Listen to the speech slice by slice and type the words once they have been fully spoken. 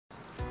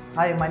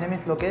Hi, my name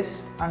is Lokesh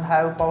and I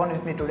have Pavan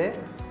with me today.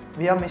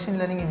 We are machine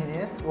learning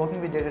engineers working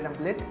with data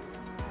template.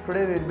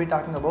 Today we will be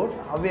talking about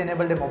how we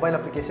enabled a mobile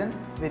application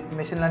with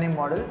machine learning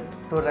model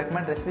to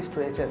recommend recipes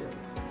to HR.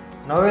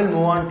 Now we will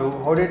move on to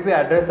how did we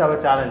address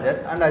our challenges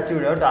and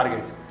achieve our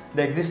targets.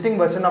 The existing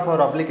version of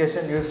our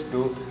application used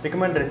to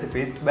recommend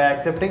recipes by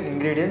accepting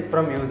ingredients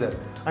from user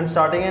and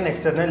starting an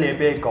external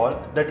API call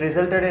that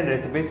resulted in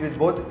recipes with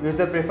both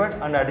user preferred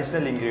and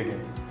additional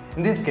ingredients.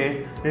 In this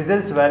case,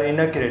 results were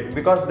inaccurate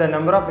because the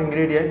number of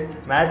ingredients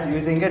matched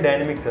using a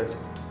dynamic search.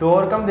 To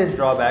overcome this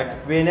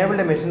drawback, we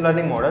enabled a machine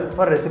learning model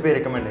for recipe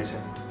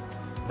recommendation.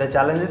 The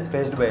challenges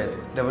faced by us.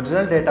 The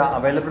original data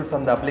available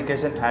from the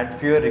application had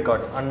fewer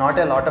records and not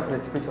a lot of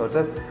recipe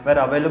sources were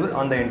available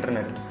on the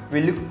internet.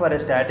 We looked for a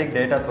static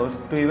data source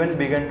to even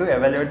begin to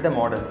evaluate the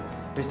models.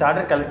 We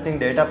started collecting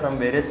data from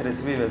various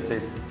recipe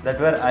websites that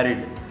were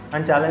arid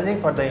and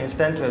challenging for the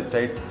instance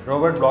websites.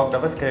 Robot blocked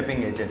our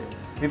scraping agent.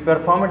 We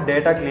performed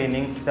data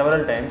cleaning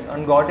several times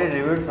and got it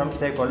reviewed from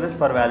stakeholders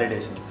for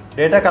validations.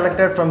 Data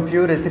collected from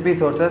few recipe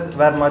sources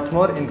were much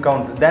more in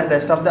count than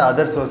rest of the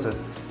other sources.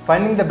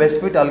 Finding the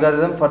best fit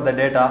algorithm for the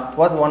data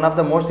was one of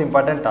the most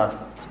important tasks.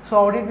 So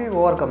how did we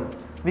overcome?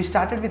 We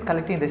started with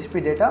collecting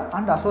recipe data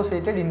and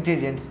associated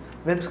ingredients.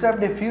 Web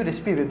scraped a few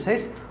recipe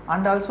websites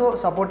and also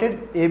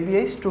supported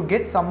APIs to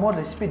get some more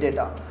recipe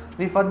data.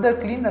 We further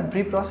cleaned and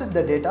pre-processed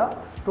the data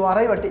to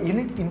arrive at a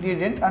unique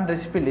ingredient and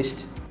recipe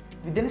list.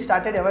 We then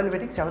started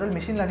evaluating several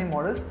machine learning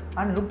models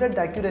and looked at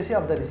the accuracy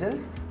of the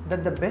results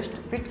that the best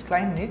fit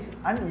client needs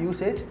and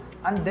usage,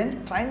 and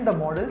then trained the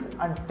models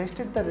and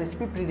tested the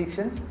recipe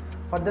predictions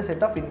for the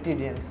set of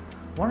ingredients.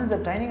 Once the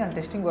training and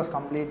testing was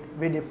complete,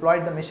 we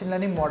deployed the machine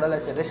learning model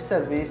as a REST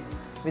service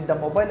with the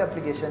mobile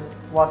application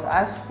was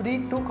as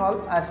free to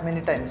call as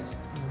many times.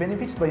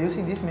 Benefits by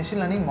using this machine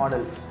learning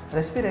model.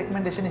 Recipe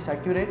recommendation is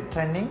accurate,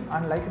 trending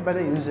and liked by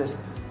the users.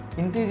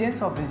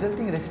 Ingredients of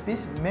resulting recipes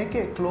make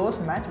a close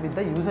match with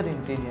the user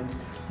ingredients.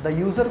 The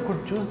user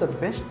could choose the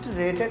best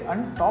rated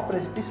and top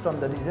recipes from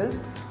the results.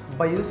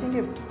 By using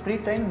a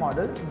pre-trained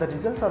model, the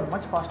results are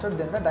much faster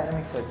than the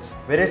dynamic search.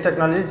 Various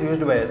technologies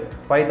used by us: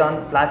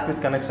 Python, Flask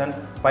with connection,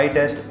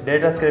 PyTest,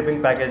 data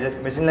scraping packages,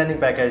 machine learning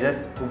packages,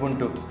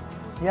 Ubuntu.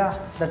 Yeah,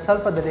 that's all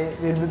for the day.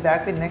 We will be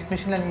back with next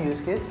machine learning use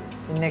case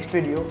in next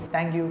video.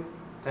 Thank you.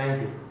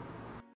 Thank you.